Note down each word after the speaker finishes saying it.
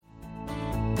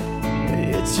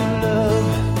It's your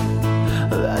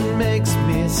love that makes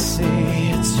me see.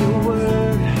 It's your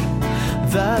word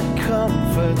that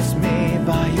comforts me.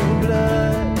 By your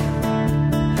blood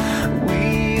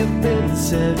we have been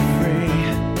set free.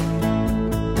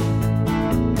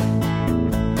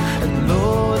 And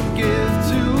Lord, give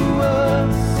to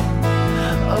us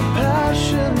a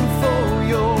passion for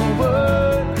your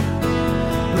word,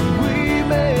 that we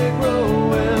may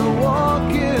grow and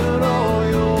walk in all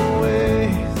your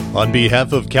ways. On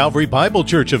behalf of Calvary Bible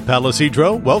Church of Palo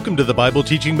Cedro, welcome to the Bible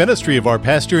teaching ministry of our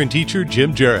pastor and teacher,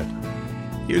 Jim Jarrett.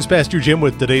 Here's Pastor Jim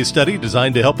with today's study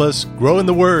designed to help us grow in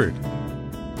the Word.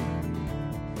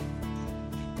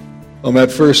 On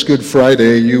that first Good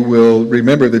Friday, you will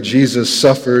remember that Jesus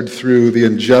suffered through the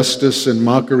injustice and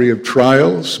mockery of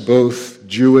trials, both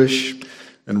Jewish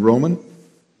and Roman.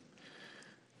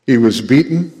 He was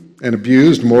beaten and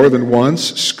abused more than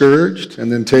once, scourged,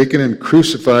 and then taken and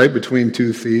crucified between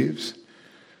two thieves.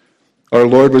 Our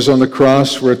Lord was on the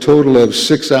cross for a total of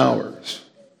 6 hours.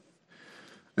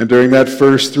 And during that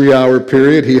first 3-hour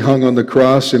period, he hung on the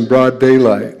cross in broad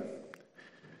daylight.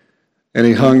 And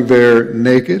he hung there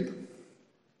naked,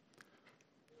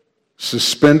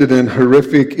 suspended in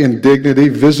horrific indignity,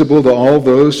 visible to all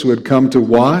those who had come to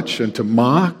watch and to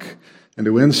mock and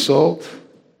to insult.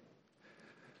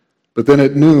 But then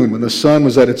at noon, when the sun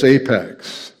was at its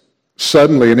apex,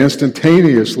 suddenly and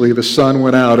instantaneously the sun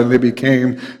went out and they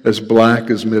became as black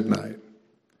as midnight.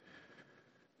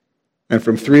 And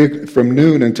from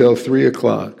noon until 3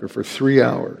 o'clock, or for 3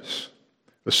 hours,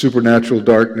 a supernatural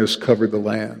darkness covered the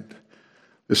land.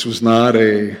 This was not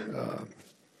a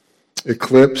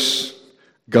eclipse.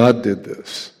 God did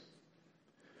this.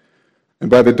 And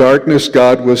by the darkness,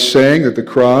 God was saying that the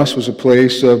cross was a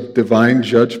place of divine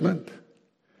judgment.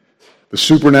 The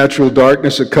supernatural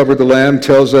darkness that covered the land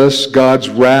tells us God's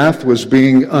wrath was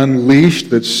being unleashed,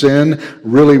 that sin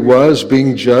really was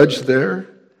being judged there.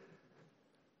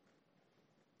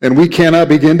 And we cannot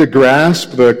begin to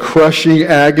grasp the crushing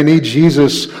agony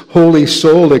Jesus' holy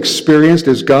soul experienced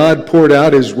as God poured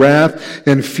out his wrath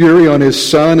and fury on his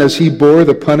Son as he bore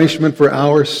the punishment for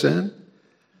our sin.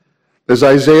 As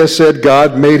Isaiah said,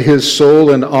 God made his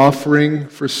soul an offering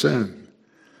for sin.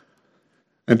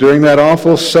 And during that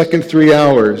awful second 3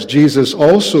 hours, Jesus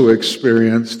also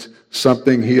experienced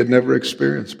something he had never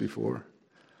experienced before: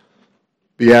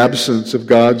 the absence of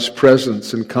God's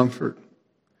presence and comfort.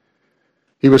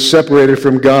 He was separated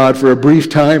from God for a brief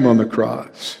time on the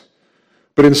cross.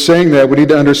 But in saying that, we need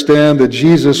to understand that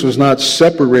Jesus was not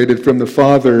separated from the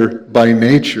Father by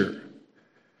nature.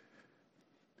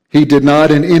 He did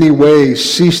not in any way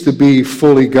cease to be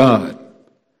fully God.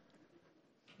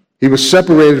 He was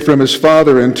separated from his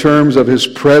Father in terms of his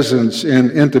presence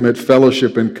in intimate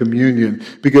fellowship and communion,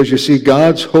 because you see,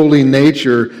 God's holy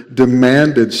nature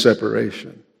demanded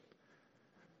separation.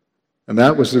 And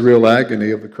that was the real agony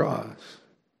of the cross.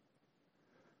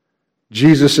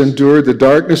 Jesus endured the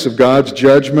darkness of God's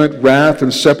judgment, wrath,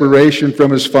 and separation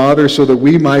from his Father so that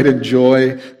we might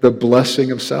enjoy the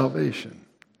blessing of salvation.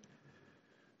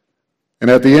 And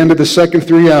at the end of the second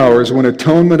 3 hours, when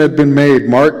atonement had been made,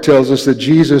 Mark tells us that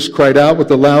Jesus cried out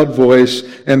with a loud voice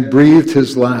and breathed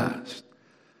his last.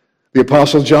 The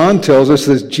Apostle John tells us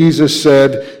that Jesus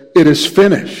said, "It is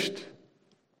finished."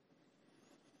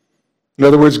 In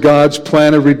other words, God's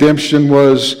plan of redemption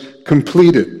was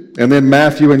completed. And then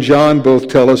Matthew and John both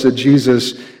tell us that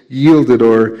Jesus yielded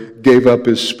or gave up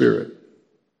his spirit.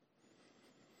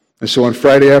 And so on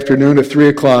Friday afternoon at 3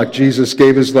 o'clock, Jesus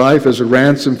gave his life as a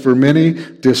ransom for many,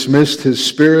 dismissed his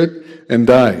spirit, and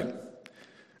died.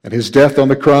 And his death on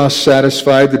the cross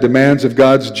satisfied the demands of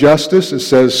God's justice. It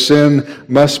says sin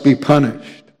must be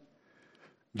punished.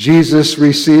 Jesus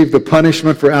received the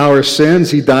punishment for our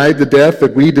sins. He died the death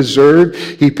that we deserved.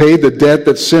 He paid the debt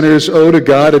that sinners owe to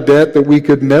God, a debt that we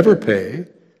could never pay.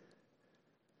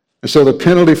 And so the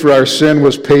penalty for our sin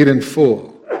was paid in full.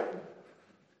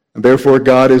 And therefore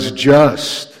God is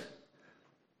just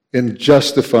in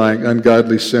justifying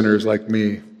ungodly sinners like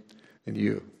me and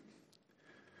you.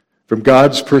 From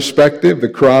God's perspective, the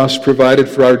cross provided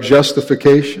for our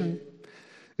justification.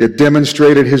 It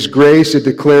demonstrated his grace, it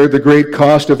declared the great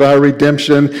cost of our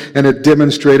redemption, and it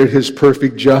demonstrated his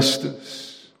perfect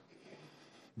justice.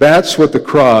 That's what the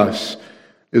cross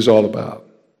is all about.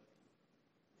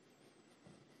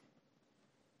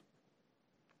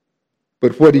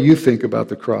 But what do you think about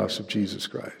the cross of Jesus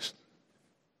Christ?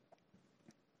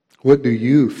 What do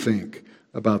you think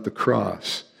about the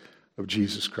cross of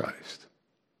Jesus Christ?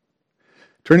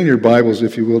 Turn in your Bibles,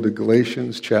 if you will, to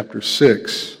Galatians chapter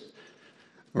 6.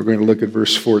 We're going to look at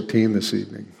verse 14 this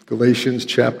evening. Galatians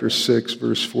chapter 6,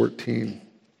 verse 14.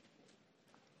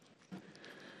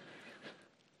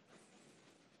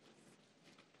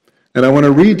 And I want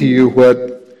to read to you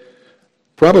what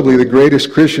probably the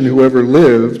greatest Christian who ever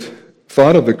lived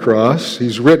thought of the cross.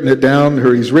 He's written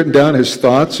down his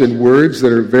thoughts in words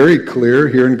that are very clear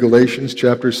here in Galatians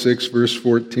chapter 6, verse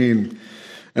 14.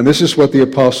 And this is what the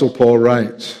Apostle Paul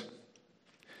writes.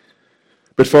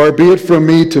 But far be it from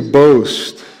me to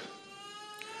boast,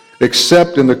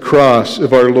 except in the cross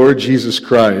of our Lord Jesus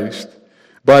Christ,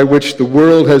 by which the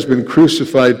world has been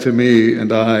crucified to me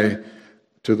and I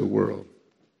to the world.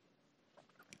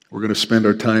 We're going to spend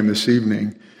our time this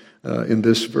evening in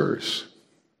this verse.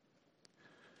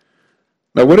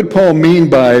 Now, what did Paul mean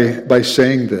by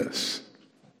saying this?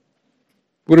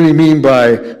 What did he mean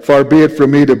by, far be it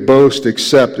from me to boast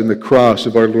except in the cross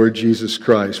of our Lord Jesus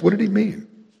Christ? What did he mean?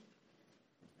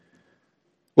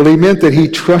 Well, he meant that he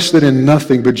trusted in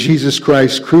nothing but Jesus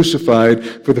Christ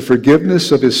crucified for the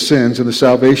forgiveness of his sins and the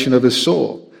salvation of his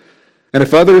soul. And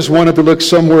if others wanted to look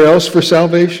somewhere else for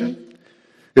salvation,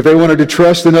 if they wanted to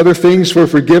trust in other things for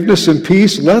forgiveness and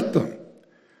peace, let them.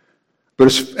 But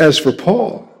as for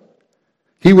Paul,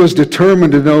 he was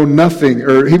determined to know nothing,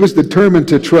 or he was determined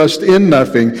to trust in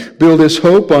nothing, build his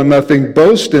hope on nothing,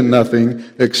 boast in nothing,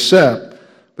 except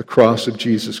the cross of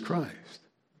Jesus Christ.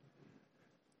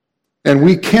 And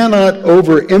we cannot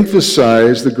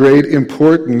overemphasize the great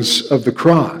importance of the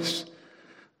cross.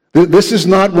 This is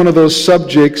not one of those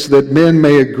subjects that men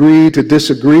may agree to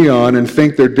disagree on and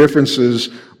think their differences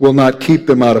will not keep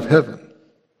them out of heaven.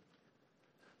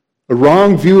 A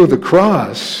wrong view of the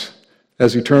cross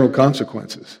has eternal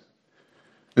consequences.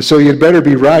 And so you'd better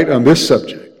be right on this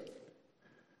subject.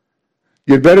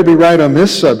 You'd better be right on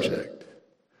this subject,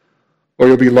 or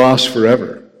you'll be lost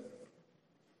forever.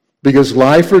 Because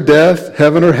life or death,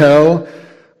 heaven or hell,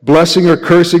 blessing or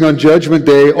cursing on Judgment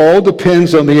Day, all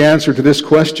depends on the answer to this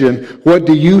question: what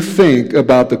do you think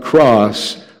about the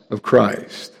cross of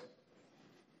Christ?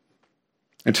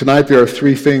 And tonight there are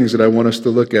three things that I want us to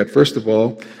look at. First of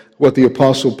all, what the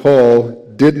Apostle Paul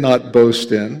did not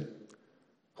boast in,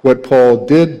 what Paul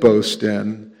did boast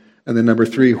in, and then number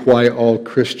three, why all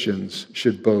Christians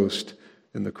should boast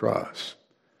in the cross.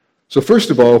 So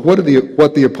first of all, what did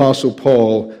the Apostle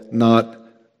Paul not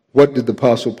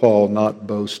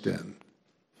boast in?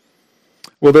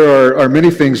 Well, there are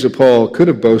many things that Paul could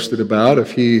have boasted about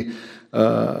if he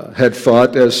had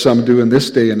thought, as some do in this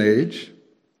day and age.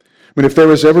 I mean, if there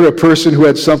was ever a person who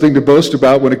had something to boast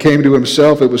about when it came to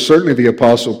himself, it was certainly the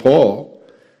Apostle Paul,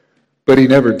 but he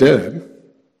never did.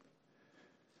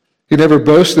 He never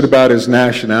boasted about his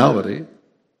nationality. I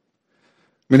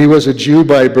mean, he was a Jew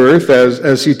by birth,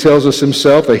 as he tells us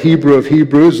himself, a Hebrew of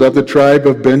Hebrews, of the tribe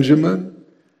of Benjamin.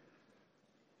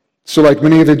 So like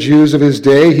many of the Jews of his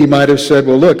day, he might have said,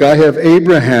 well, look, I have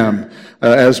Abraham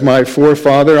as my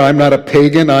forefather. I'm not a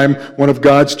pagan. I'm one of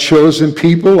God's chosen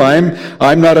people.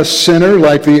 I'm not a sinner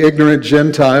like the ignorant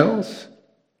Gentiles.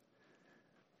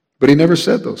 But he never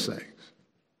said those things.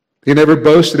 He never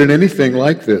boasted in anything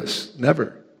like this.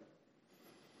 Never.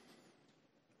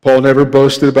 Paul never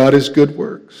boasted about his good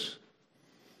works.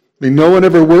 I mean, no one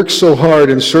ever worked so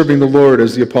hard in serving the Lord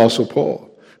as the Apostle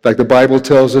Paul. In fact, the Bible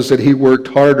tells us that he worked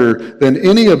harder than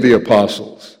any of the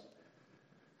apostles.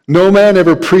 No man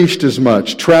ever preached as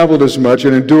much, traveled as much,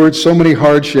 and endured so many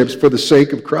hardships for the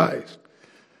sake of Christ.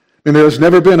 And there has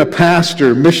never been a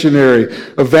pastor, missionary,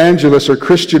 evangelist, or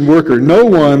Christian worker, no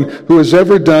one who has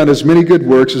ever done as many good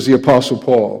works as the Apostle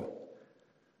Paul.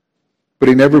 But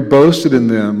he never boasted in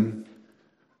them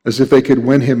as if they could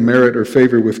win him merit or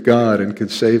favor with God and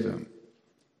could save him.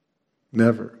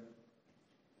 Never.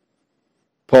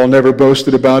 Paul never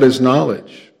boasted about his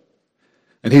knowledge.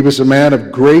 And he was a man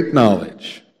of great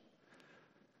knowledge.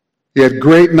 He had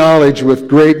great knowledge with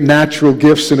great natural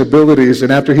gifts and abilities,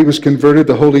 and after he was converted,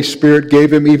 the Holy Spirit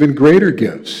gave him even greater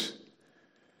gifts.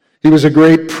 He was a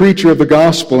great preacher of the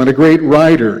gospel and a great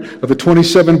writer. Of the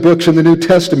 27 books in the New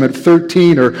Testament,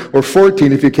 13 or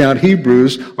 14, if you count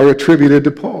Hebrews, are attributed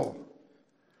to Paul.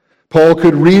 Paul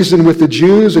could reason with the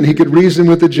Jews and he could reason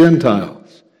with the Gentiles.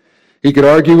 He could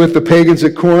argue with the pagans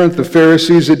at Corinth, the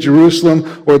Pharisees at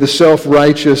Jerusalem, or the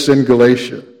self-righteous in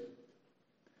Galatia.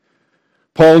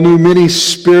 Paul knew many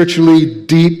spiritually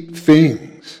deep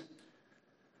things.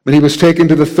 When he was taken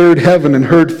to the third heaven and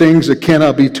heard things that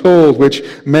cannot be told, which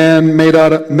man may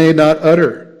not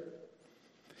utter.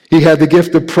 He had the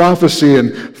gift of prophecy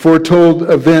and foretold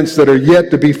events that are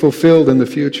yet to be fulfilled in the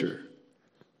future.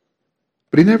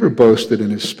 But he never boasted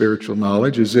in his spiritual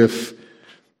knowledge as if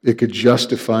it could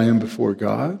justify him before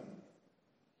God.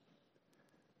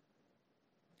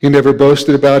 He never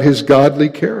boasted about his godly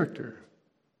character.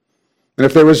 And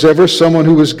if there was ever someone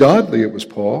who was godly, it was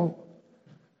Paul.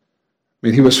 I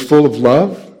mean, he was full of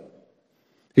love.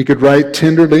 He could write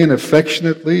tenderly and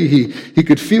affectionately. He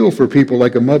could feel for people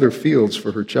like a mother feels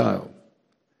for her child.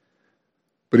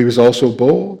 But he was also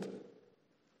bold.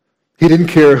 He didn't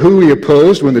care who he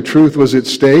opposed when the truth was at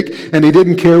stake, and he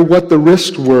didn't care what the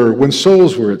risks were when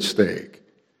souls were at stake.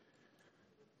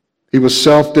 He was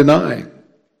self-denying.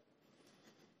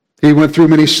 He went through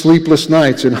many sleepless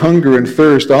nights and hunger and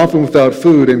thirst, often without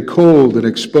food and cold and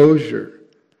exposure.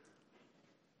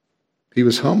 He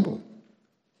was humble.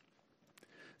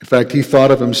 In fact, he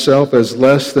thought of himself as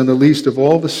less than the least of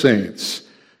all the saints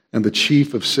and the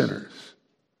chief of sinners.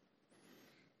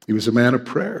 He was a man of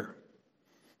prayer.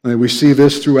 And we see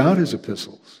this throughout his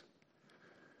epistles.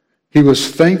 He was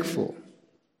thankful.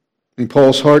 And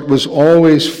Paul's heart was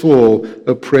always full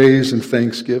of praise and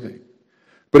thanksgiving.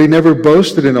 But he never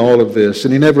boasted in all of this,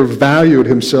 and he never valued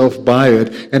himself by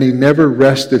it, and he never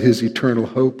rested his eternal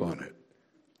hope on it.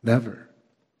 Never.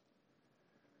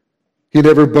 He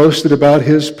never boasted about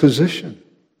his position.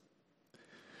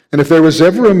 And if there was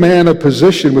ever a man of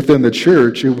position within the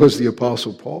church, it was the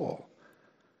Apostle Paul.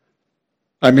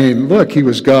 I mean, look, he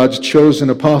was God's chosen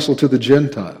apostle to the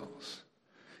Gentiles.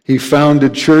 He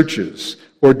founded churches,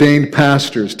 ordained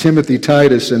pastors. Timothy,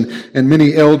 Titus, and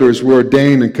many elders were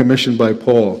ordained and commissioned by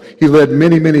Paul. He led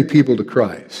many, many people to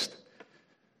Christ.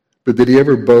 But did he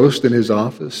ever boast in his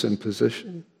office and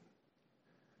position?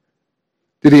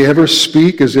 Did he ever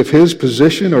speak as if his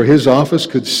position or his office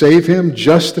could save him,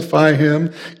 justify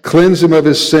him, cleanse him of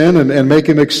his sin, and make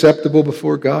him acceptable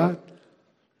before God?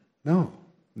 No,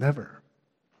 never.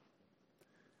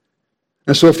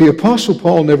 And so if the Apostle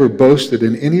Paul never boasted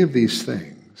in any of these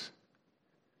things,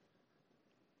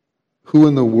 who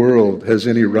in the world has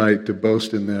any right to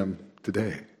boast in them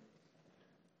today?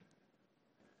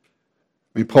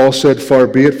 I mean, Paul said, "Far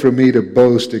be it from me to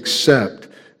boast except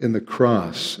in the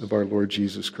cross of our Lord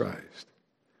Jesus Christ."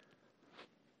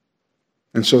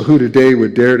 And so who today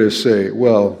would dare to say,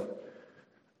 well,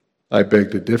 I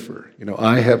beg to differ.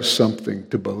 I have something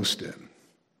to boast in.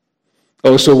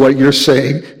 Oh, so what you're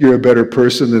saying, you're a better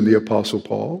person than the Apostle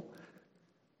Paul?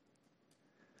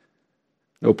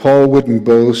 No, Paul wouldn't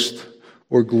boast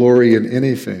or glory in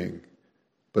anything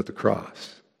but the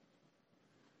cross.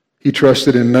 He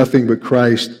trusted in nothing but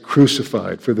Christ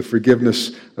crucified for the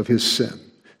forgiveness of his sin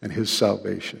and his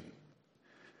salvation.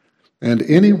 And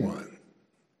anyone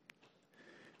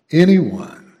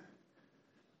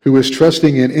who is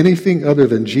trusting in anything other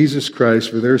than Jesus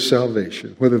Christ for their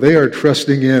salvation, whether they are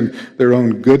trusting in their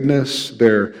own goodness,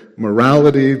 their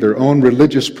morality, their own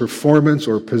religious performance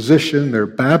or position, their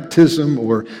baptism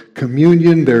or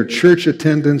communion, their church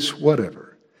attendance,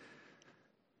 whatever.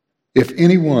 If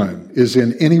anyone is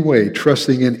in any way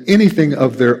trusting in anything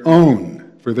of their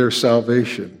own for their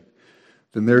salvation,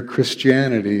 then their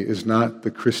Christianity is not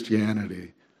the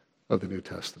Christianity of the New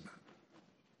Testament.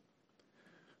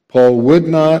 Paul would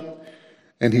not,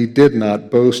 and he did not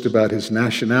boast about his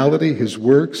nationality, his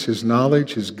works, his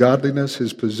knowledge, his godliness,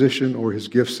 his position, or his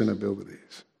gifts and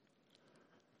abilities.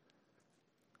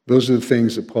 Those are the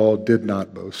things that Paul did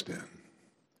not boast in.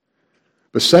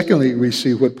 But secondly, we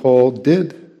see what Paul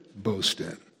did boast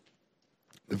in.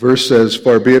 The verse says,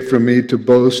 "Far be it from me to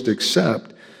boast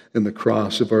except in the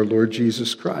cross of our Lord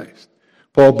Jesus Christ."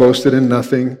 Paul boasted in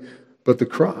nothing but the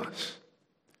cross.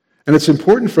 And it's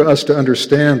important for us to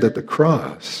understand that the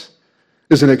cross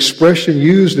is an expression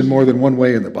used in more than one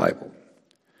way in the Bible.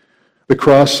 The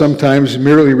cross sometimes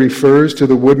merely refers to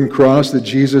the wooden cross that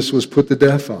Jesus was put to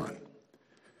death on.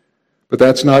 But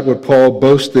that's not what Paul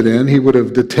boasted in. He would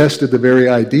have detested the very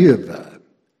idea of that.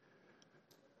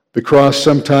 The cross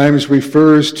sometimes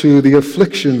refers to the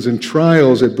afflictions and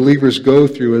trials that believers go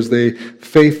through as they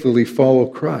faithfully follow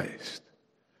Christ.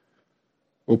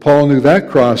 Well, Paul knew that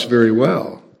cross very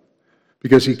well,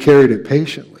 because he carried it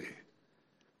patiently.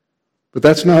 But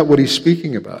that's not what he's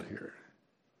speaking about here.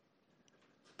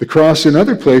 The cross in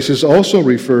other places also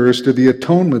refers to the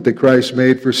atonement that Christ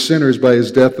made for sinners by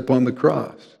his death upon the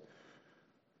cross.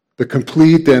 The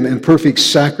complete and perfect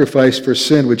sacrifice for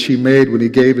sin which he made when he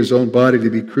gave his own body to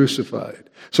be crucified.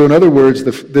 So in other words,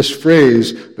 this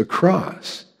phrase, the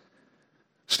cross,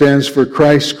 stands for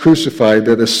Christ crucified,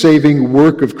 that a saving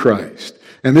work of Christ.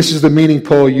 And this is the meaning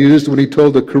Paul used when he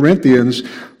told the Corinthians,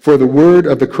 "For the word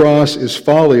of the cross is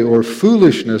folly or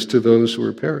foolishness to those who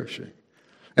are perishing."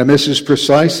 And this is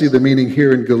precisely the meaning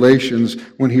here in Galatians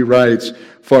when he writes,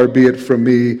 "Far be it from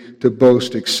me to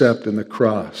boast except in the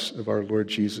cross of our Lord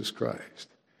Jesus Christ."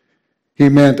 He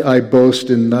meant, I boast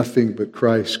in nothing but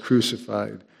Christ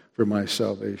crucified for my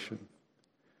salvation.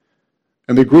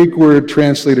 And the Greek word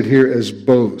translated here as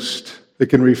boast, it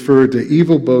can refer to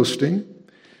evil boasting,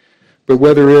 but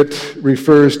whether it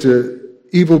refers to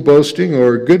evil boasting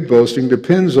or good boasting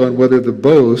depends on whether the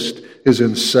boast is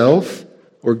in self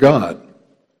or God.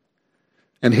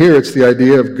 And here it's the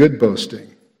idea of good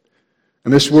boasting.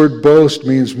 And this word boast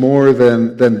means more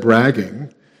than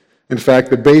bragging. In fact,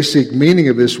 the basic meaning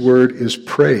of this word is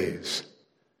praise.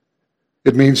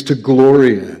 It means to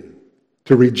glory in,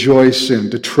 to rejoice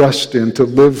in, to trust in, to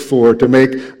live for, to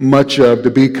make much of, to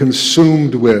be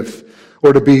consumed with,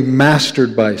 or to be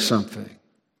mastered by something.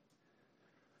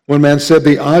 One man said,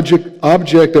 the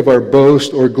object of our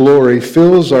boast or glory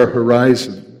fills our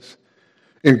horizons,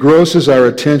 engrosses our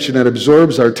attention, and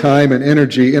absorbs our time and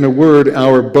energy. In a word,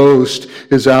 our boast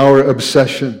is our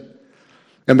obsession.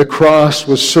 And the cross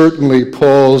was certainly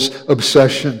Paul's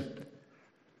obsession.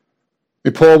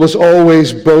 And Paul was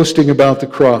always boasting about the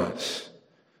cross.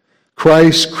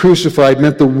 Christ crucified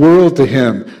meant the world to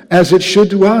him, as it should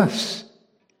to us.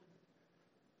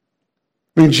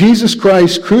 I mean, Jesus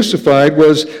Christ crucified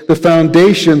was the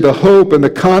foundation, the hope and the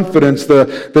confidence,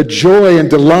 the joy and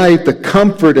delight, the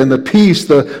comfort and the peace,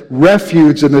 the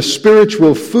refuge and the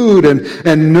spiritual food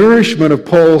and nourishment of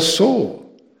Paul's soul.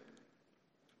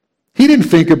 He didn't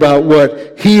think about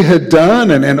what he had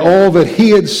done and all that he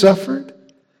had suffered.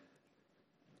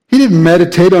 He didn't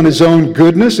meditate on his own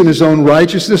goodness and his own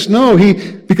righteousness. No,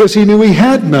 because he knew he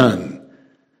had none.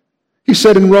 He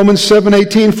said in Romans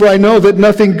 7:18, for I know that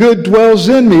nothing good dwells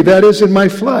in me, that is, in my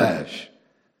flesh.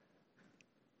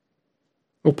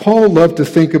 Well, Paul loved to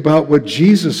think about what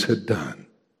Jesus had done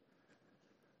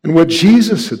and what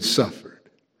Jesus had suffered.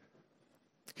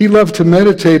 He loved to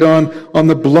meditate on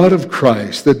the blood of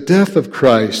Christ, the death of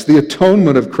Christ, the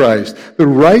atonement of Christ, the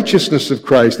righteousness of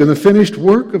Christ, and the finished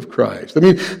work of Christ. I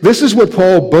mean, this is what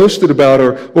Paul boasted about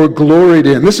or gloried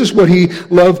in. This is what he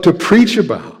loved to preach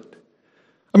about.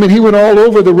 I mean, he went all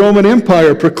over the Roman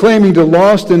Empire proclaiming to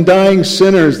lost and dying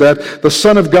sinners that the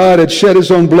Son of God had shed his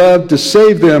own blood to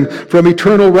save them from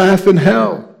eternal wrath in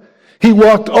hell. He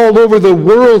walked all over the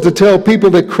world to tell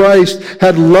people that Christ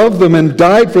had loved them and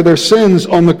died for their sins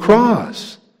on the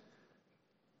cross.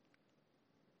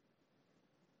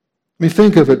 I mean,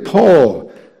 think of it.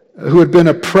 Paul, who had been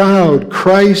a proud,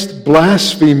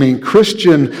 Christ-blaspheming,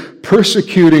 Christian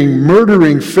persecuting,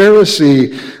 murdering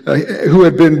Pharisee, who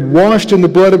had been washed in the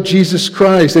blood of Jesus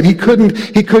Christ, and he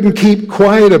couldn't keep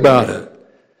quiet about it.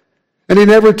 And he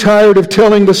never tired of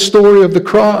telling the story of the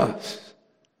cross.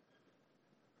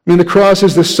 I mean, the cross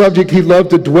is the subject he loved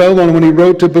to dwell on when he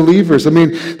wrote to believers. I mean,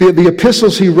 the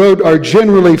epistles he wrote are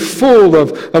generally full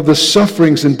of the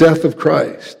sufferings and death of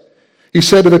Christ. He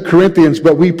said to the Corinthians,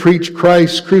 but we preach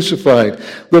Christ crucified.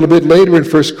 A little bit later in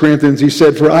 1 Corinthians, he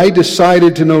said, for I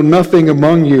decided to know nothing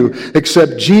among you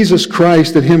except Jesus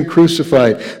Christ and him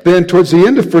crucified. Then towards the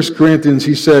end of 1 Corinthians,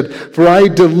 he said, for I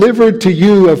delivered to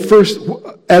you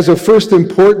as of first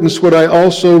importance what I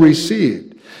also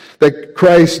received, that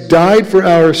Christ died for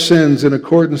our sins in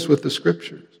accordance with the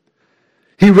Scriptures.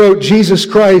 He wrote, Jesus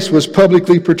Christ was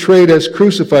publicly portrayed as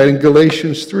crucified in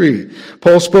Galatians 3.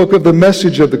 Paul spoke of the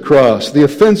message of the cross, the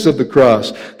offense of the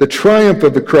cross, the triumph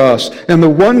of the cross, and the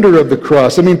wonder of the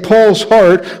cross. I mean, Paul's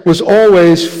heart was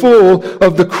always full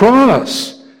of the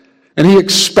cross. And he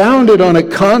expounded on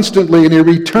it constantly, and he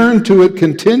returned to it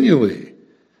continually.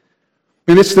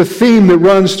 And it's the theme that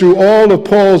runs through all of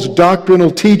Paul's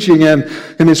doctrinal teaching and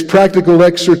his practical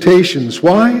exhortations.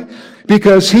 Why?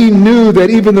 Because he knew that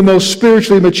even the most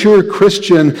spiritually mature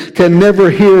Christian can never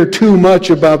hear too much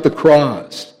about the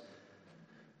cross.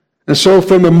 And so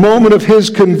from the moment of his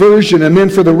conversion and then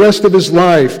for the rest of his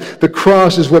life, the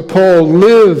cross is what Paul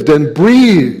lived and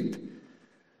breathed.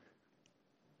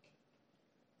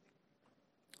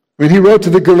 When he wrote to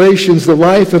the Galatians, the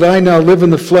life that I now live in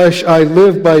the flesh, I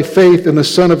live by faith in the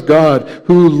Son of God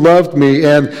who loved me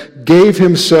and gave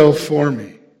himself for me.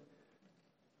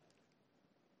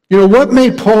 You know, what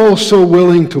made Paul so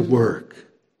willing to work?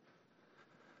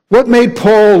 What made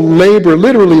Paul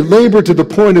literally labor to the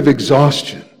point of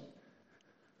exhaustion?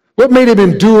 What made him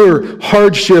endure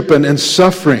hardship and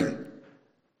suffering?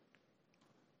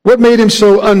 What made him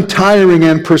so untiring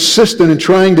and persistent in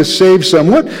trying to save some?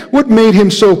 What made him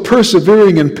so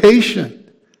persevering and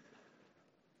patient?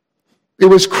 It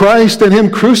was Christ and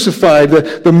him crucified,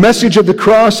 the message of the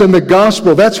cross and the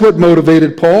gospel. That's what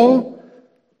motivated Paul.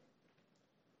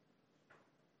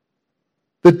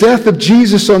 The death of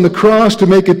Jesus on the cross to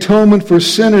make atonement for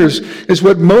sinners is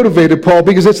what motivated Paul,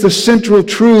 because it's the central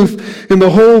truth in the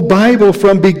whole Bible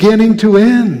from beginning to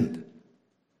end.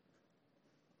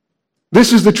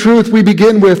 This is the truth we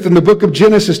begin with in the book of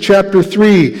Genesis chapter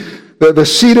 3. The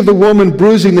seed of the woman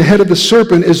bruising the head of the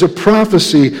serpent is a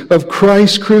prophecy of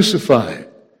Christ crucified.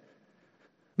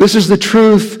 This is the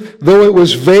truth though it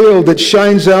was veiled, it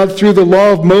shines out through the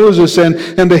law of Moses and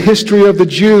the history of the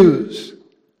Jews.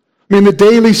 I mean, the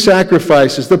daily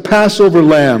sacrifices, the Passover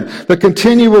lamb, the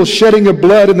continual shedding of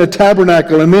blood in the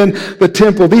tabernacle, and then the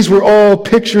temple, these were all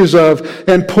pictures of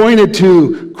and pointed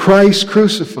to Christ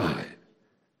crucified.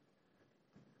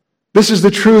 This is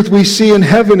the truth we see in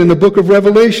heaven in the book of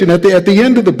Revelation, at the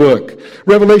end of the book.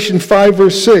 Revelation 5,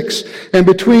 verse 6. And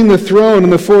between the throne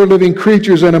and the four living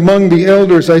creatures and among the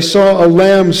elders, I saw a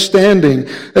lamb standing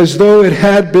as though it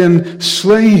had been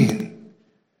slain.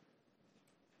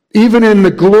 Even in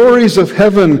the glories of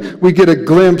heaven, we get a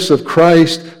glimpse of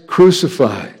Christ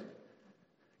crucified.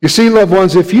 You see, loved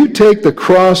ones, if you take the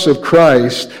cross of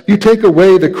Christ, you take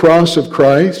away the cross of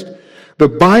Christ, the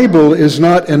Bible is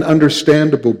not an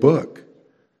understandable book.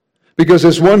 Because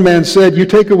as one man said, you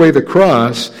take away the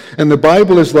cross, and the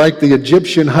Bible is like the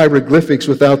Egyptian hieroglyphics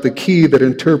without the key that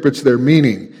interprets their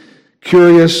meaning.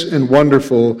 Curious and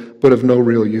wonderful, but of no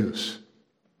real use.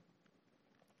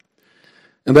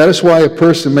 And that is why a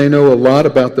person may know a lot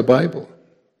about the Bible.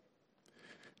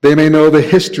 They may know the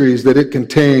histories that it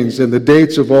contains and the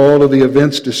dates of all of the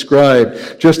events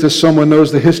described, just as someone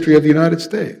knows the history of the United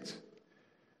States.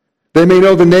 They may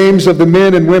know the names of the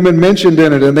men and women mentioned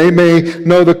in it, and they may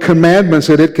know the commandments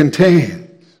that it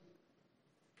contains.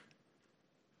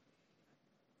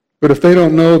 But if they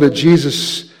don't know that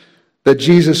Jesus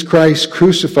Christ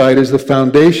crucified is the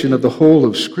foundation of the whole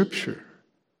of Scripture,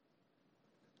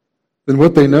 then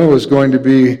what they know is going to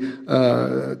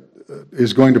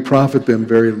profit them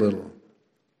very little.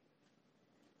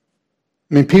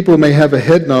 I mean, people may have a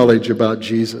head knowledge about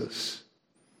Jesus.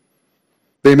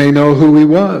 They may know who he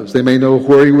was. They may know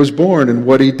where he was born and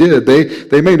what he did.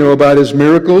 They may know about his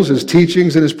miracles, his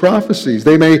teachings, and his prophecies.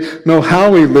 They may know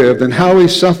how he lived and how he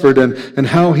suffered and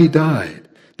how he died.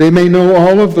 They may know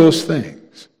all of those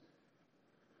things.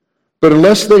 But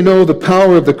unless they know the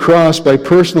power of the cross by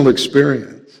personal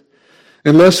experience,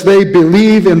 unless they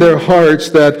believe in their hearts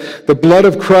that the blood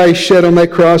of Christ shed on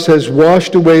that cross has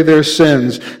washed away their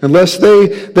sins, unless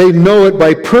they know it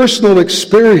by personal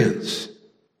experience,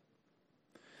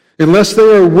 unless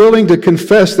they are willing to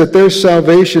confess that their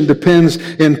salvation depends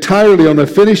entirely on the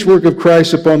finished work of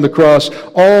Christ upon the cross,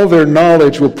 all their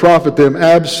knowledge will profit them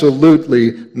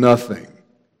absolutely nothing.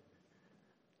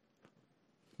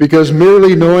 Because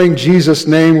merely knowing Jesus'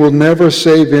 name will never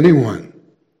save anyone.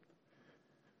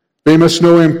 They must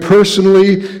know him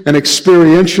personally and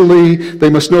experientially.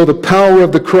 They must know the power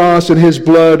of the cross and his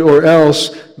blood, or else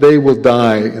they will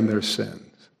die in their sin.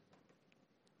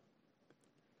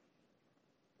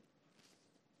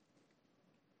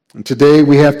 And today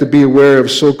we have to be aware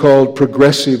of so-called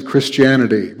progressive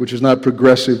Christianity, which is not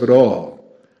progressive at all.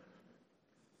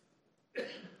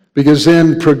 Because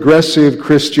in progressive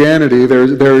Christianity,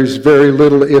 there is very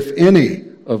little, if any,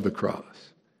 of the cross.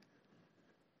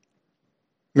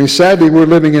 I mean, sadly, we're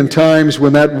living in times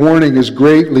when that warning is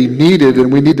greatly needed,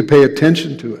 and we need to pay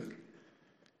attention to it.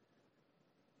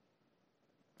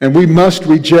 And we must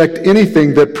reject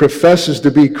anything that professes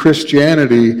to be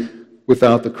Christianity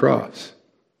without the cross.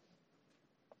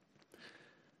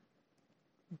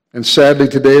 And sadly,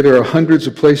 today there are hundreds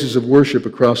of places of worship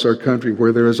across our country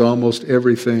where there is almost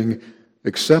everything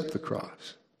except the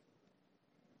cross.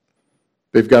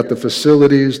 They've got the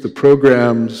facilities, the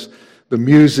programs, the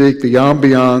music, the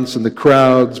ambiance, and the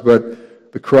crowds,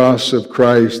 but the cross of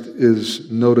Christ is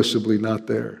noticeably not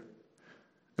there.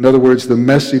 In other words, the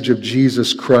message of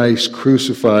Jesus Christ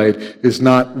crucified is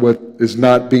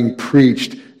not being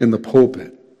preached in the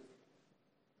pulpit.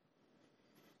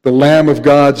 The Lamb of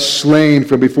God slain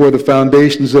from before the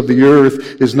foundations of the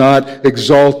earth is not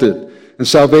exalted. And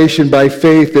salvation by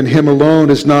faith in him alone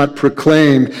is not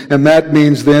proclaimed. And that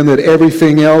means then that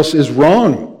everything else is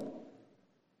wrong.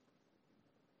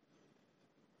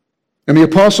 And the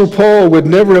Apostle Paul would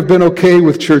never have been okay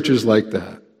with churches like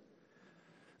that.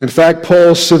 In fact,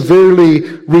 Paul severely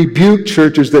rebuked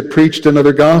churches that preached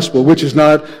another gospel, which is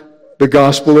not the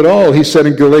gospel at all. He said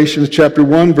in Galatians chapter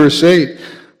 1, verse 8,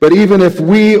 "But even if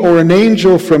we or an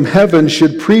angel from heaven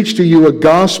should preach to you a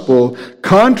gospel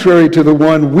contrary to the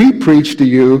one we preach to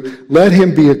you, let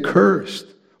him be accursed,"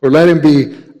 or let him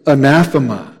be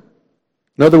anathema.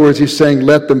 In other words, he's saying,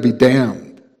 let them be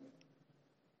damned.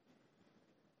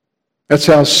 That's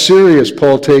how serious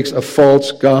Paul takes a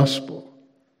false gospel.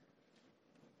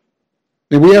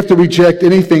 And we have to reject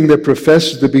anything that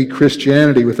professes to be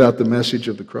Christianity without the message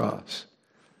of the cross.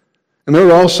 And there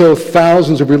are also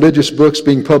thousands of religious books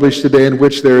being published today in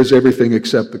which there is everything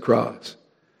except the cross.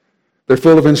 They're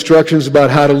full of instructions about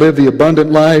how to live the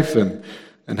abundant life and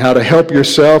how to help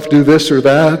yourself do this or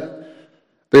that.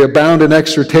 They abound in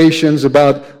exhortations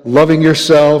about loving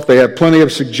yourself. They have plenty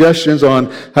of suggestions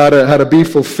on how to be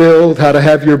fulfilled, how to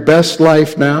have your best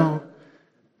life now.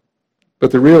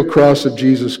 But the real cross of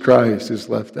Jesus Christ is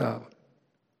left out.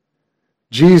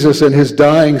 Jesus and his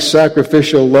dying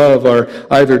sacrificial love are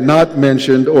either not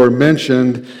mentioned or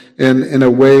mentioned in a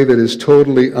way that is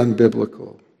totally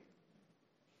unbiblical.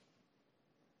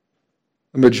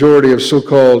 The majority of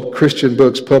so-called Christian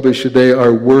books published today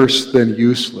are worse than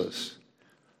useless.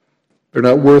 They're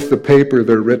not worth the paper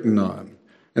they're written on,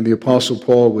 and the Apostle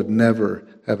Paul would never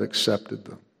have accepted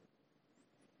them.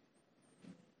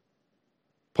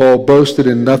 Paul boasted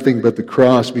in nothing but the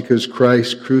cross because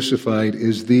Christ crucified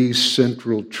is the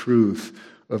central truth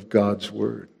of God's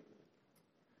Word.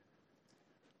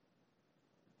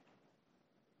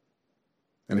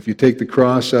 And if you take the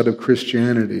cross out of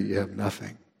Christianity, you have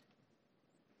nothing.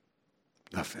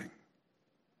 Nothing.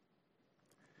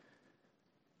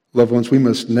 Loved ones, we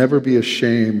must never be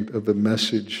ashamed of the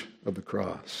message of the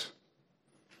cross.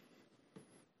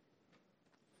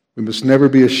 We must never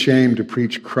be ashamed to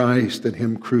preach Christ and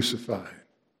him crucified.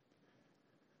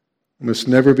 We must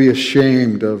never be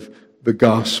ashamed of the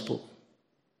gospel.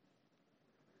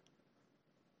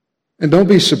 And don't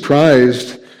be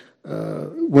surprised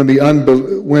when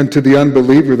to the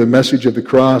unbeliever the message of the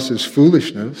cross is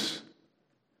foolishness.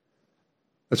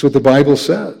 That's what the Bible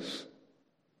says.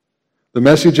 The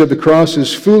message of the cross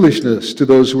is foolishness to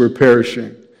those who are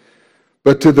perishing.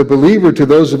 But to the believer, to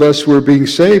those of us who are being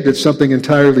saved, it's something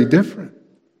entirely different.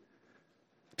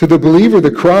 To the believer, the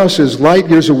cross is light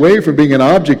years away from being an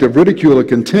object of ridicule or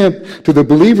contempt. To the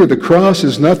believer, the cross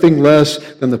is nothing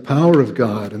less than the power of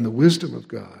God and the wisdom of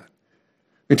God.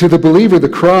 And to the believer, the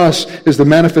cross is the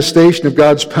manifestation of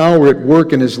God's power at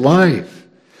work in his life.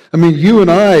 I mean, you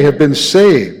and I have been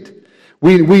saved.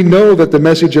 We know that the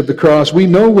message of the cross, we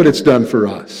know what it's done for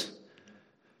us.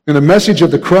 And the message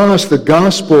of the cross, the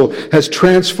gospel, has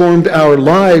transformed our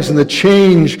lives, and the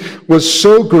change was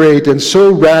so great and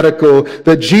so radical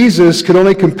that Jesus could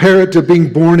only compare it to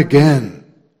being born again.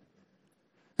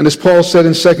 And as Paul said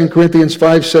in 2 Corinthians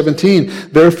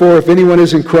 5:17, therefore, if anyone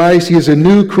is in Christ, he is a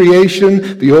new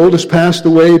creation. The old has passed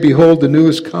away. Behold, the new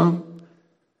has come.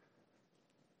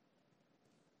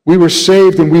 We were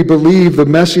saved and we believed the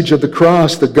message of the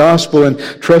cross, the gospel, and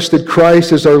trusted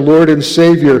Christ as our Lord and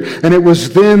Savior. And it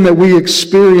was then that we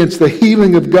experienced the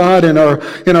healing of God in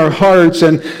our hearts.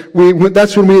 And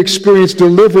that's when we experienced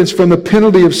deliverance from the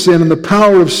penalty of sin and the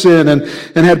power of sin and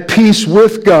had peace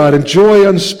with God and joy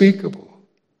unspeakable.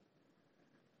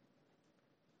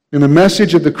 And the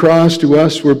message of the cross to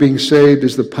us who are being saved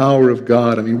is the power of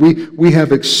God. I mean, we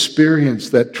have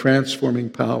experienced that transforming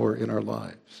power in our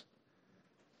lives.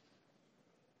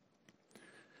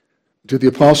 To the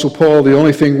Apostle Paul, the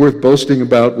only thing worth boasting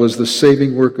about was the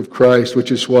saving work of Christ, which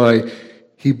is why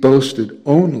he boasted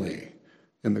only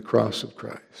in the cross of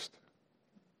Christ.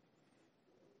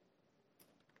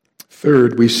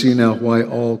 Third, we see now why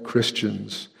all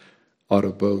Christians ought to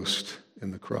boast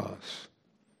in the cross.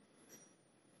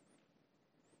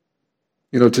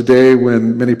 You know, today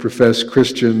when many professed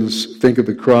Christians think of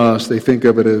the cross, they think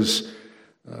of it as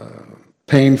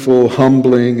painful,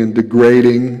 humbling, and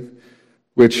degrading,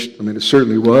 which, I mean, it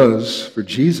certainly was for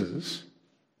Jesus.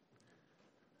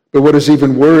 But what is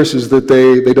even worse is that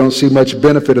they don't see much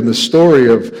benefit in the story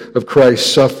of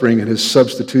Christ's suffering and his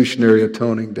substitutionary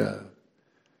atoning death.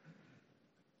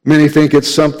 Many think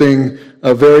it's something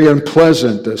very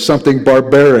unpleasant, something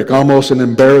barbaric, almost an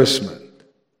embarrassment.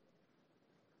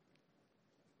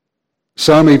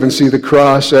 Some even see the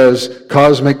cross as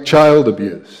cosmic child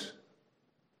abuse.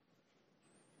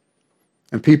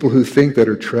 And people who think that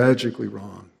are tragically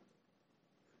wrong.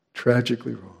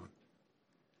 Tragically wrong.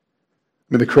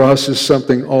 I mean, the cross is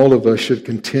something all of us should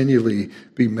continually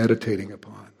be meditating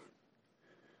upon.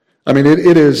 I mean,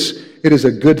 it is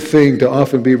a good thing to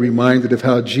often be reminded of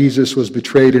how Jesus was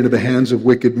betrayed into the hands of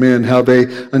wicked men, how they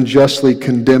unjustly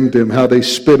condemned him, how they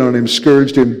spit on him,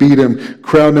 scourged him, beat him,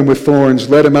 crowned him with thorns,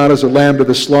 led him out as a lamb to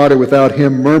the slaughter without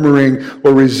him murmuring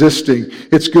or resisting.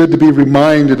 It's good to be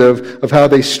reminded of how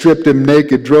they stripped him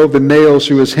naked, drove the nails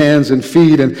through his hands and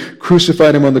feet, and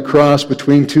crucified him on the cross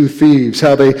between two thieves,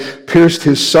 how they pierced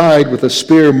his side with a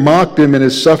spear, mocked him in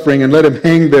his suffering, and let him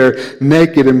hang there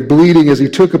naked and bleeding as he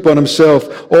took upon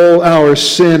himself all our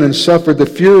sin and suffered the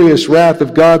furious wrath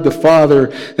of God the Father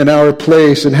in our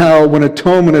place, and how when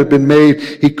atonement had been made,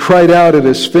 he cried out, "It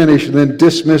is finished," and then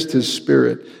dismissed his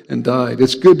spirit and died.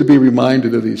 It's good to be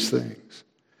reminded of these things.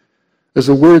 As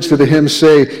the words to the hymn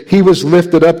say, he was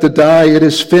lifted up to die, "It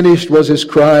is finished," was his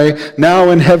cry,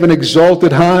 now in heaven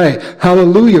exalted high.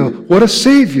 Hallelujah, what a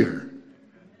Savior.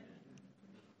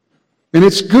 And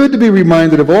it's good to be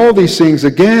reminded of all these things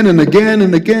again and again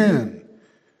and again.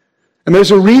 And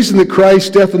there's a reason that Christ's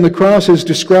death on the cross is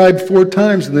described 4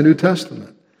 times in the New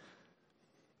Testament.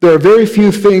 There are very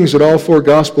few things that all 4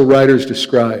 gospel writers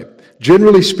describe.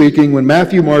 Generally speaking, when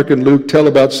Matthew, Mark, and Luke tell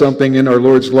about something in our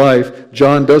Lord's life,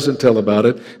 John doesn't tell about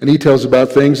it, and he tells about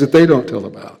things that they don't tell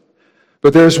about.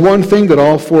 But there's one thing that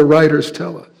all 4 writers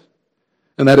tell us,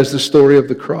 and that is the story of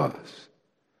the cross.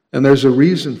 And there's a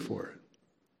reason for it.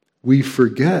 We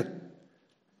forget.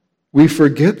 We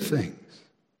forget things.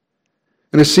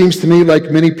 And it seems to me like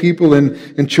many people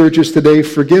in churches today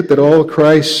forget that all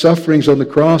Christ's sufferings on the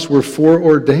cross were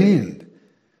foreordained.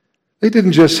 They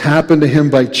didn't just happen to him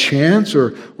by chance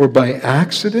or by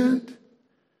accident.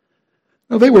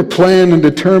 No, they were planned and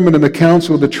determined in the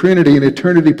counsel of the Trinity in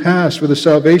eternity past for the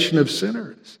salvation of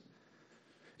sinners.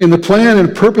 In the plan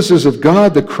and purposes of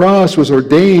God, the cross was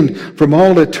ordained from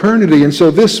all eternity. And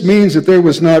so this means that there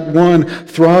was not one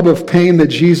throb of pain that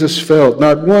Jesus felt,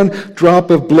 not one drop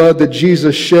of blood that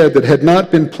Jesus shed that had not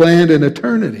been planned in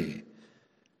eternity.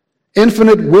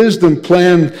 Infinite wisdom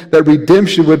planned that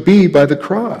redemption would be by the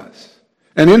cross.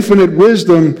 And infinite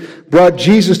wisdom brought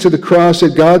Jesus to the cross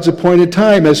at God's appointed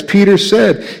time. As Peter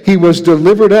said, he was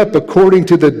delivered up according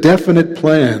to the definite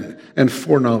plan and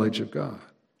foreknowledge of God.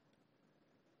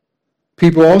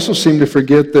 People also seem to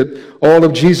forget that all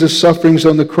of Jesus' sufferings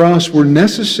on the cross were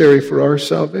necessary for our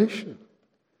salvation.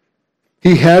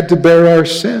 He had to bear our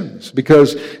sins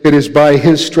because it is by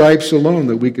his stripes alone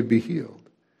that we could be healed.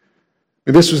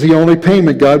 And this was the only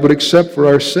payment God would accept for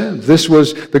our sins. This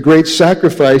was the great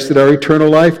sacrifice that our eternal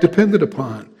life depended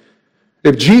upon.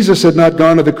 If Jesus had not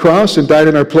gone to the cross and died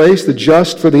in our place, the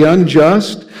just for the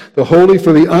unjust, the holy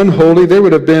for the unholy, there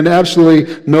would have been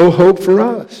absolutely no hope for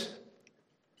us.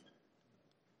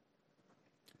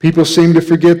 People seem to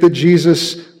forget that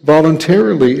Jesus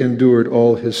voluntarily endured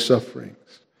all his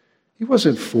sufferings. He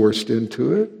wasn't forced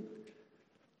into it.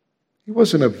 He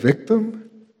wasn't a victim.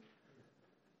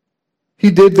 He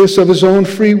did this of his own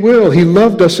free will. He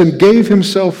loved us and gave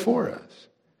himself for us.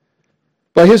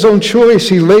 By his own choice,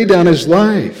 he laid down his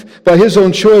life. By his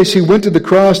own choice, he went to the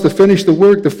cross to finish the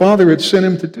work the Father had sent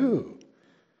him to do.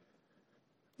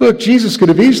 Look, Jesus could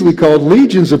have easily called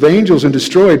legions of angels and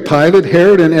destroyed Pilate,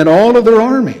 Herod, and all of their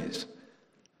armies.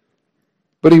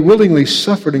 But he willingly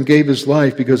suffered and gave his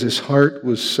life because his heart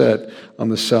was set on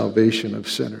the salvation of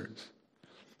sinners.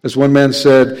 As one man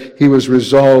said, he was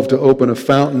resolved to open a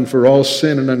fountain for all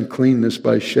sin and uncleanness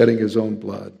by shedding his own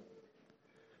blood.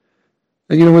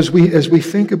 And you know, as we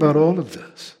think about all of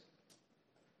this,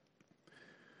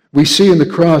 we see in the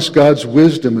cross God's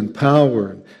wisdom and power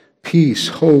and peace,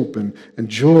 hope and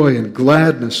joy and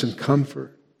gladness and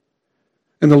comfort.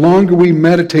 And the longer we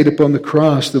meditate upon the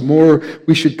cross, the more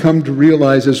we should come to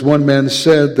realize, as one man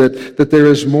said, that there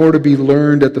is more to be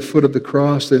learned at the foot of the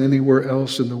cross than anywhere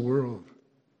else in the world.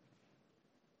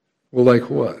 Well, like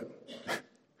what?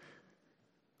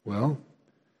 Well,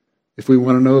 if we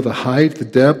want to know the height, the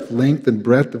depth, length, and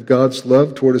breadth of God's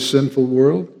love toward a sinful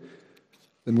world,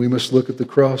 then we must look at the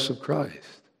cross of Christ.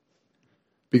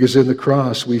 Because in the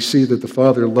cross, we see that the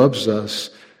Father loves us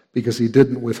because he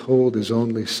didn't withhold his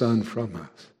only Son from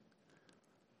us.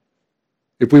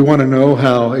 If we want to know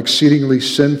how exceedingly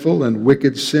sinful and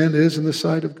wicked sin is in the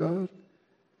sight of God,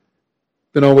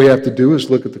 then all we have to do is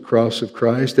look at the cross of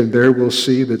Christ, and there we'll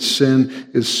see that sin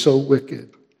is so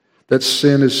wicked, that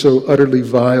sin is so utterly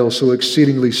vile, so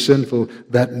exceedingly sinful,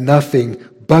 that nothing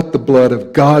but the blood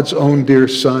of God's own dear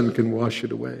Son can wash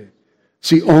it away. It's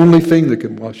the only thing that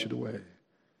can wash it away.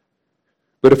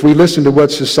 But if we listen to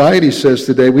what society says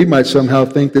today, we might somehow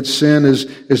think that sin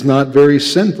is not very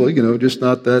sinful, just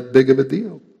not that big of a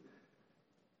deal.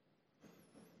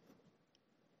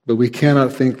 But we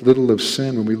cannot think little of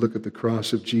sin when we look at the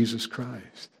cross of Jesus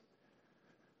Christ,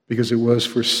 because it was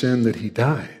for sin that he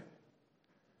died.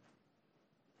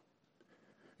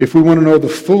 If we want to know the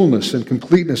fullness and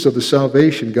completeness of the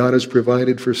salvation God has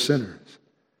provided for sinners,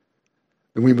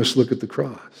 then we must look at the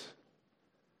cross.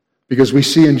 Because we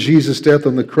see in Jesus' death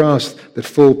on the cross that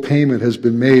full payment has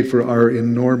been made for our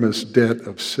enormous debt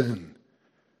of sin.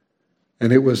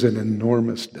 And it was an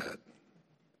enormous debt.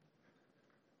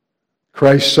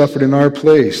 Christ suffered in our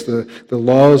place. The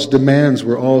law's demands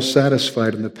were all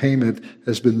satisfied, and the payment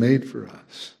has been made for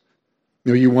us.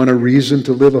 You want a reason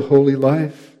to live a holy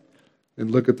life?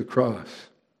 Then look at the cross.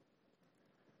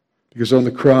 Because on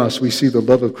the cross, we see the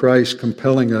love of Christ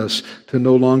compelling us to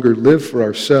no longer live for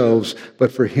ourselves,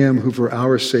 but for him who for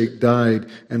our sake died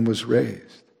and was raised.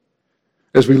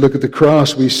 As we look at the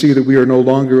cross, we see that we are no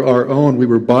longer our own. We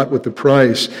were bought with the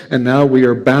price, and now we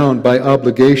are bound by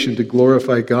obligation to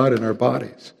glorify God in our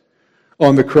bodies.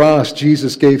 On the cross,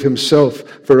 Jesus gave himself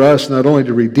for us, not only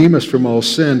to redeem us from all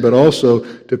sin, but also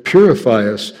to purify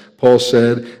us, Paul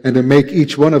said, and to make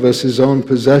each one of us his own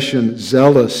possession,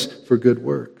 zealous for good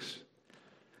works.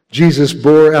 Jesus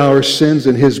bore our sins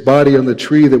in his body on the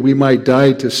tree that we might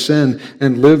die to sin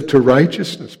and live to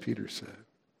righteousness, Peter said.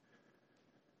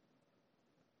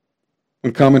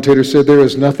 One commentator said, there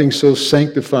is nothing so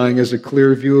sanctifying as a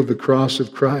clear view of the cross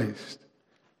of Christ.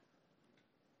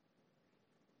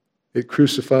 It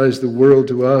crucifies the world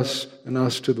to us and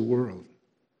us to the world.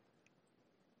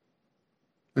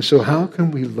 And so how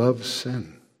can we love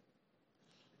sin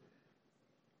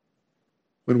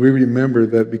when we remember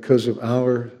that because of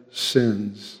our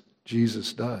sins,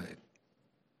 Jesus died?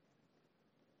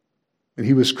 And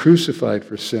he was crucified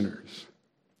for sinners.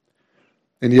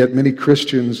 And yet many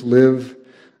Christians live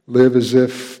as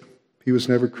if he was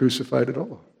never crucified at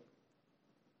all.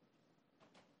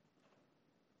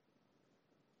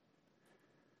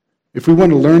 If we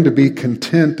want to learn to be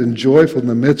content and joyful in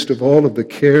the midst of all of the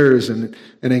cares and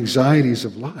anxieties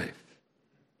of life,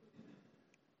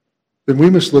 then we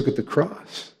must look at the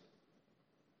cross.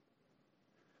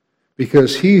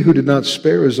 Because he who did not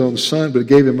spare his own son, but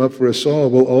gave him up for us all,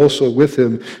 will also with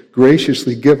him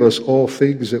graciously give us all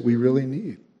things that we really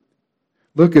need.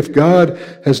 Look, if God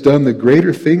has done the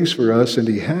greater things for us, and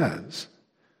he has,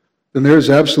 then there is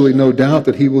absolutely no doubt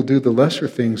that he will do the lesser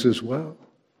things as well.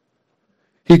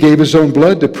 He gave his own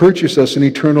blood to purchase us an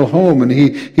eternal home, and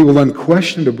he will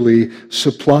unquestionably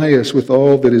supply us with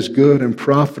all that is good and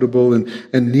profitable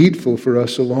and needful for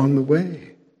us along the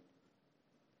way.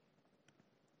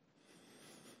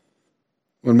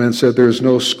 One man said, there is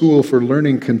no school for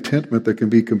learning contentment that can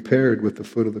be compared with the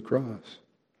foot of the cross.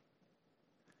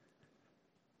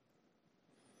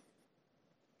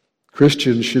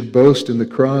 Christians should boast in the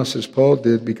cross as Paul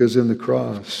did, because in the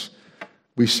cross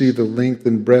we see the length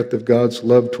and breadth of God's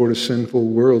love toward a sinful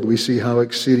world. We see how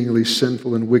exceedingly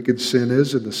sinful and wicked sin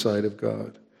is in the sight of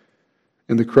God.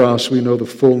 In the cross we know the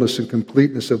fullness and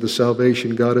completeness of the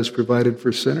salvation God has provided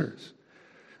for sinners.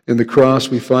 In the cross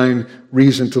we find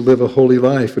reason to live a holy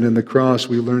life, and in the cross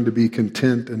we learn to be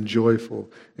content and joyful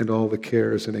in all the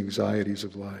cares and anxieties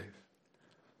of life.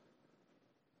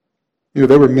 You know,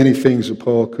 there were many things that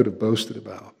Paul could have boasted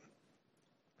about,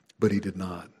 but he did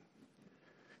not.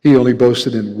 He only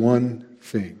boasted in one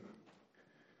thing,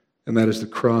 and that is the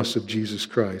cross of Jesus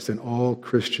Christ. And all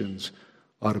Christians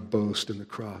ought to boast in the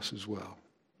cross as well.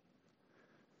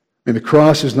 And the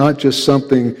cross is not just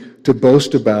something to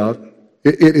boast about,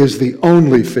 it is the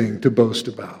only thing to boast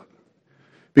about.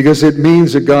 Because it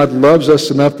means that God loves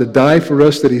us enough to die for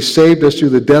us, that he saved us through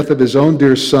the death of his own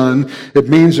dear Son. It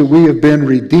means that we have been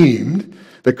redeemed,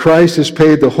 that Christ has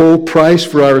paid the whole price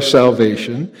for our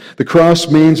salvation. The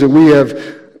cross means that we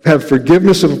have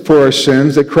forgiveness for our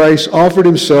sins, that Christ offered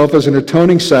himself as an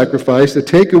atoning sacrifice to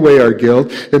take away our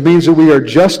guilt. It means that we are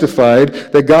justified,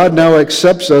 that God now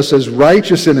accepts us as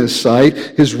righteous in his sight.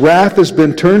 His wrath has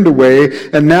been turned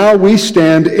away, and now we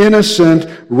stand innocent,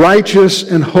 righteous,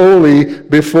 and holy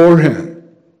before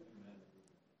him.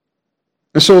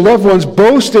 And so, loved ones,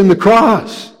 boast in the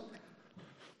cross.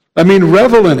 I mean,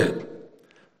 revel in it.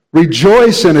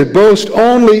 Rejoice in it. Boast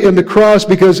only in the cross,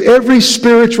 because every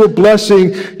spiritual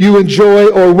blessing you enjoy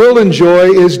or will enjoy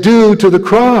is due to the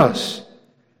cross.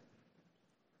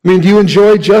 I mean, do you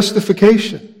enjoy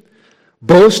justification?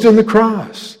 Boast in the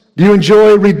cross. Do you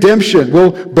enjoy redemption?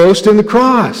 Well, boast in the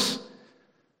cross.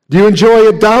 Do you enjoy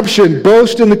adoption?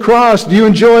 Boast in the cross. Do you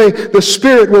enjoy the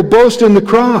Spirit? Well, boast in the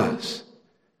cross.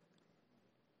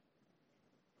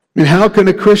 I mean, how can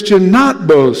a Christian not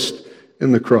boast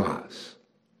in the cross?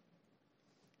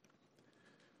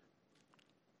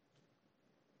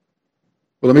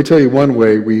 Well, let me tell you one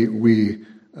way we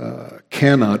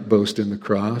cannot boast in the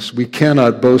cross. We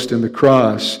cannot boast in the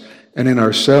cross and in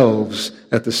ourselves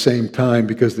at the same time,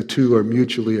 because the two are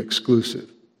mutually exclusive.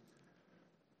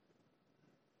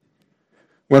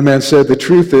 One man said, the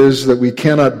truth is that we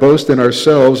cannot boast in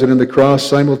ourselves and in the cross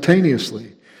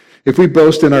simultaneously. If we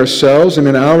boast in ourselves and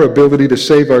in our ability to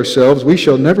save ourselves, we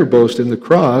shall never boast in the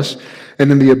cross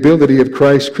and in the ability of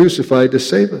Christ crucified to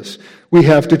save us. We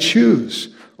have to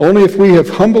choose. Only if we have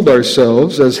humbled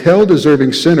ourselves as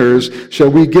hell-deserving sinners shall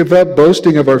we give up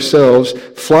boasting of ourselves,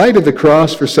 fly to the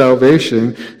cross for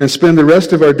salvation, and spend the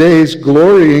rest of our days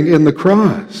glorying in the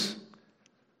cross.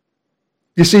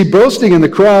 You see, boasting in the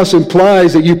cross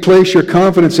implies that you place your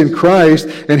confidence in Christ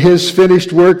and his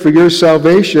finished work for your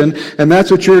salvation, and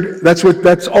that's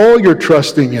all you're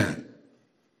trusting in.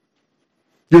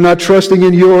 You're not trusting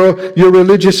in your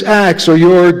religious acts or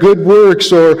your good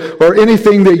works or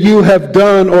anything that you have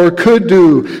done or could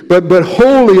do, but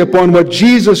wholly upon what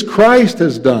Jesus Christ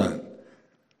has done.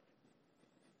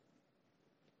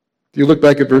 If you look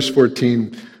back at verse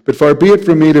 14, but far be it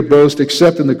from me to boast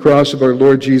except in the cross of our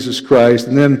Lord Jesus Christ,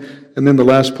 and then the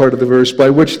last part of the verse, by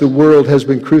which the world has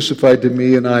been crucified to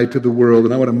me and I to the world.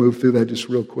 And I want to move through that just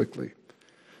real quickly.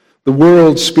 The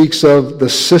world speaks of the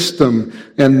system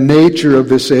and nature of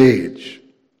this age.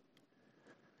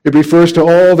 It refers to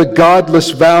all the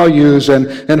godless values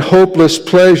and hopeless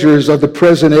pleasures of the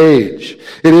present age.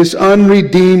 It is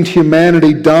unredeemed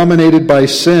humanity dominated by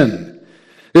sin.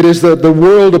 It is the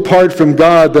world apart from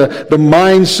God, the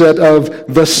mindset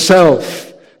of the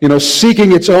self,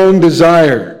 seeking its own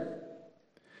desire.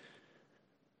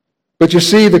 But you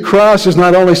see, the cross is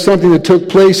not only something that took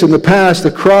place in the past, the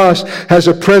cross has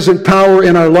a present power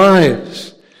in our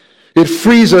lives. It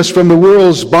frees us from the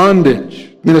world's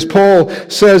bondage. As Paul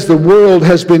says, the world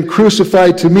has been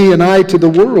crucified to me and I to the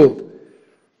world.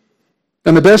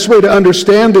 And the best way to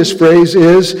understand this phrase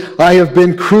is, I have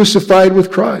been crucified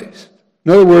with Christ.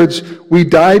 In other words, we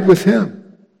died with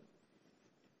him.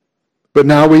 But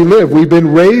now we live. We've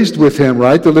been raised with him,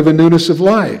 right? To live in newness of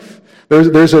life.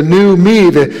 There's a new me.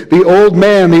 The old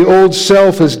man, the old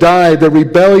self has died. The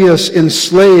rebellious,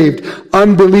 enslaved,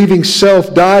 unbelieving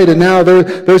self died. And now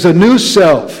there's a new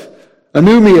self, a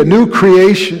new me, a new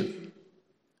creation.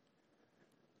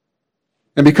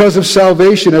 And because of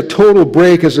salvation, a total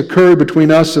break has occurred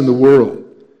between us and the world.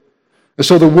 And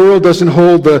so the world doesn't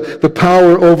hold the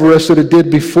power over us that it did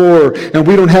before. And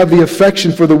we don't have the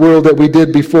affection for the world that we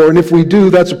did before. And if we do,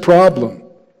 that's a problem.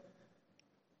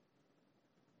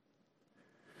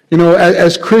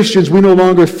 As Christians, we no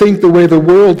longer think the way the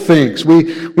world thinks. We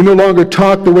no longer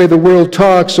talk the way the world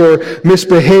talks or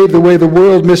misbehave the way the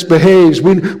world misbehaves.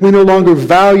 We no longer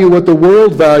value what the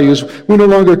world values. We no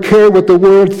longer care what the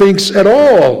world thinks at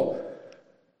all.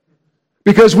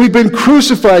 Because we've been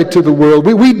crucified to the world.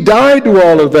 We died to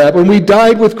all of that when we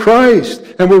died with Christ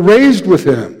and were raised with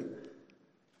him.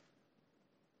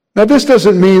 Now, this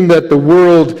doesn't mean that the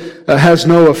world has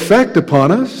no effect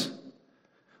upon us,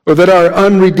 or that our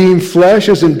unredeemed flesh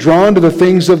isn't drawn to the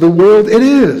things of the world. It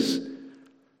is.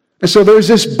 And so there's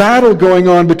this battle going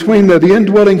on between the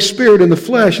indwelling spirit and the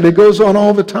flesh, and it goes on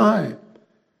all the time.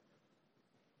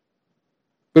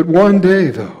 But one day,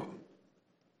 though,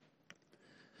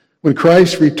 when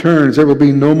Christ returns, there will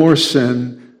be no more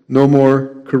sin, no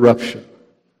more corruption.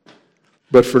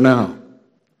 But for now,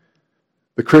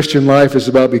 the Christian life is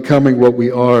about becoming what we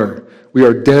are. We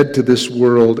are dead to this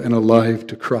world and alive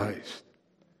to Christ.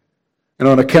 And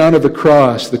on account of the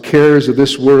cross, the cares of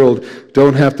this world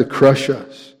don't have to crush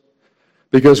us.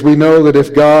 Because we know that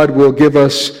if God will give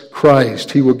us Christ,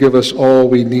 he will give us all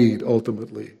we need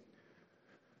ultimately.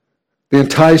 The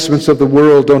enticements of the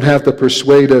world don't have to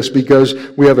persuade us because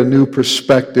we have a new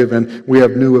perspective and we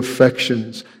have new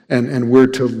affections and we're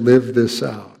to live this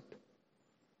out.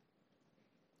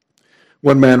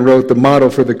 One man wrote, the motto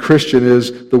for the Christian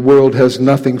is, the world has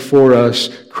nothing for us.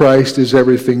 Christ is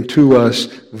everything to us.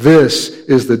 This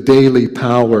is the daily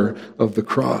power of the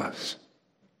cross.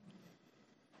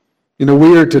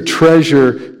 We are to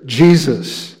treasure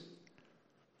Jesus.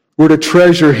 We're to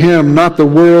treasure him, not the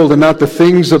world and not the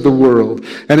things of the world.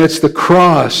 And it's the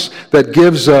cross that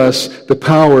gives us the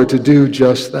power to do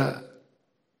just that.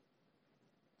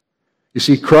 You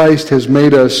see, Christ has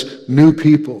made us new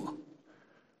people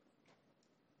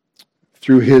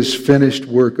through his finished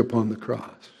work upon the cross.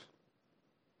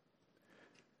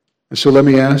 And so let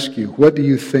me ask you, what do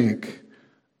you think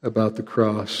about the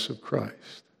cross of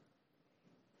Christ?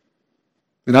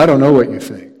 And I don't know what you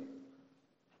think.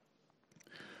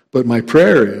 But my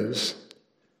prayer is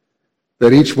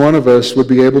that each one of us would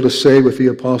be able to say with the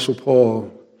Apostle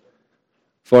Paul,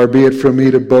 far be it from me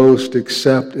to boast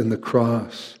except in the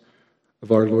cross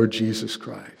of our Lord Jesus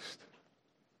Christ.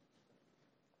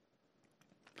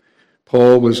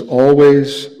 Paul was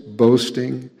always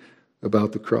boasting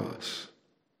about the cross.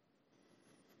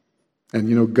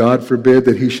 And God forbid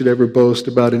that he should ever boast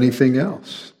about anything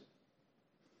else.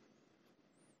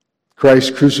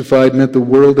 Christ crucified meant the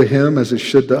world to him as it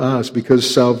should to us,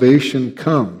 because salvation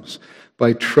comes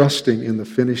by trusting in the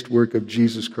finished work of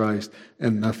Jesus Christ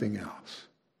and nothing else.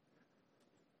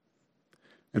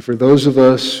 And for those of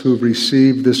us who've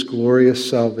received this glorious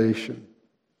salvation,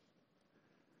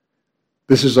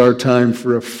 this is our time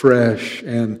for a fresh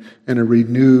and a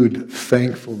renewed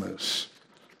thankfulness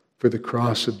for the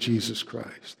cross of Jesus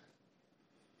Christ.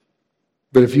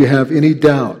 But if you have any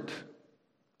doubt,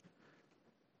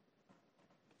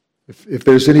 If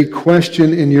there's any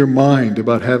question in your mind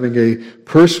about having a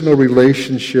personal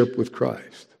relationship with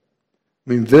Christ,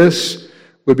 this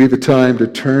would be the time to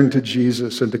turn to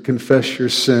Jesus and to confess your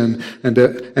sin and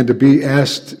to be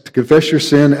asked to confess your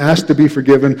sin, ask to be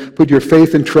forgiven, put your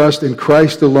faith and trust in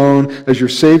Christ alone as your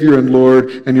Savior and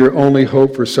Lord and your only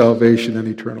hope for salvation and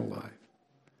eternal life.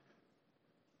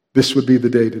 This would be the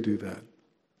day to do that.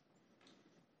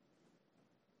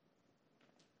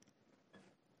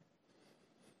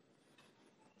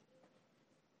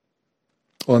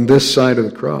 On this side of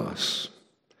the cross,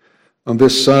 on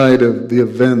this side of the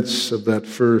events of that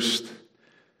first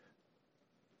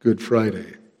Good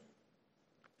Friday,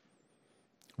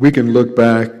 we can look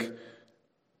back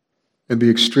and be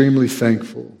extremely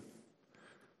thankful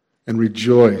and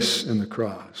rejoice in the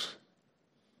cross.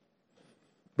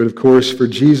 But of course, for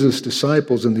Jesus'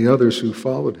 disciples and the others who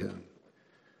followed him,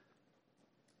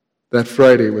 that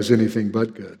Friday was anything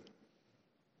but good.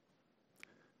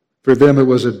 For them, it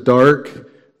was a dark,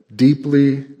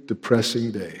 deeply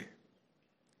depressing day,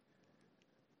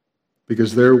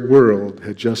 because their world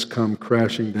had just come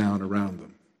crashing down around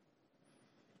them,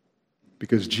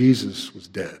 because Jesus was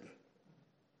dead.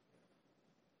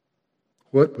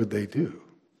 What would they do?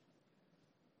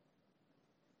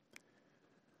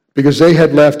 Because they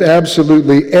had left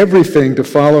absolutely everything to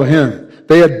follow him.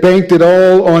 They had banked it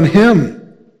all on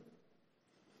him.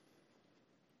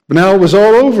 But now it was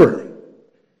all over.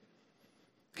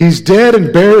 He's dead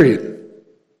and buried.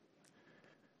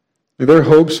 And their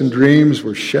hopes and dreams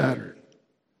were shattered.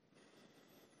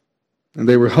 And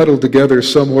they were huddled together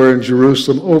somewhere in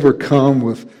Jerusalem, overcome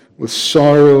with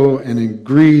sorrow and in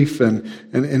grief and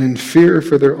in fear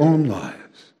for their own lives.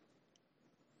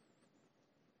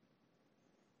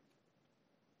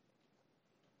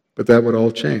 But that would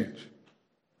all change.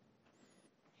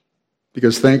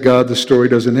 Because thank God the story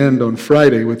doesn't end on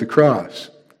Friday with the cross.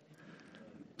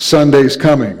 Sunday's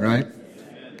coming, right?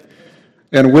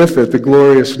 And with it, the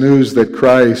glorious news that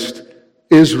Christ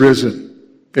is risen.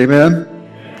 Amen?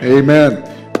 Amen.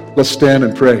 Let's stand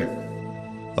and pray.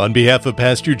 On behalf of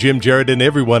Pastor Jim Jarrett and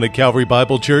everyone at Calvary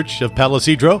Bible Church of Palo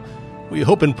Cedro, we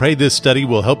hope and pray this study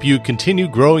will help you continue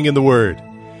growing in the Word.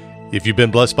 If you've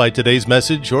been blessed by today's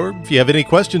message, or if you have any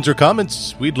questions or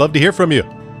comments, we'd love to hear from you.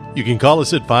 You can call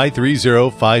us at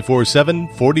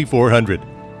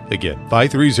 530-547-4400. Again,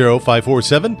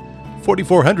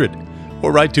 530-547-4400.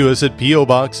 Or write to us at P.O.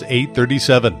 Box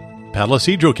 837, Palo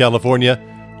Cedro, California,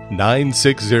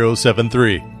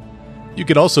 96073. You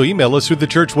can also email us through the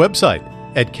church website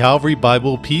at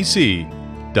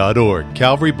calvarybiblepc.org,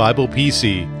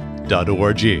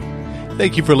 calvarybiblepc.org.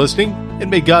 Thank you for listening,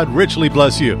 and may God richly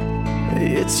bless you.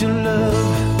 It's your love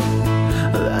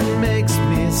that makes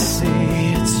me see.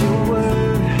 It's your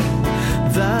word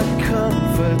that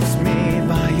comforts me.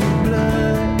 By your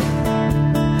blood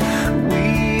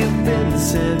we have been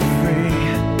set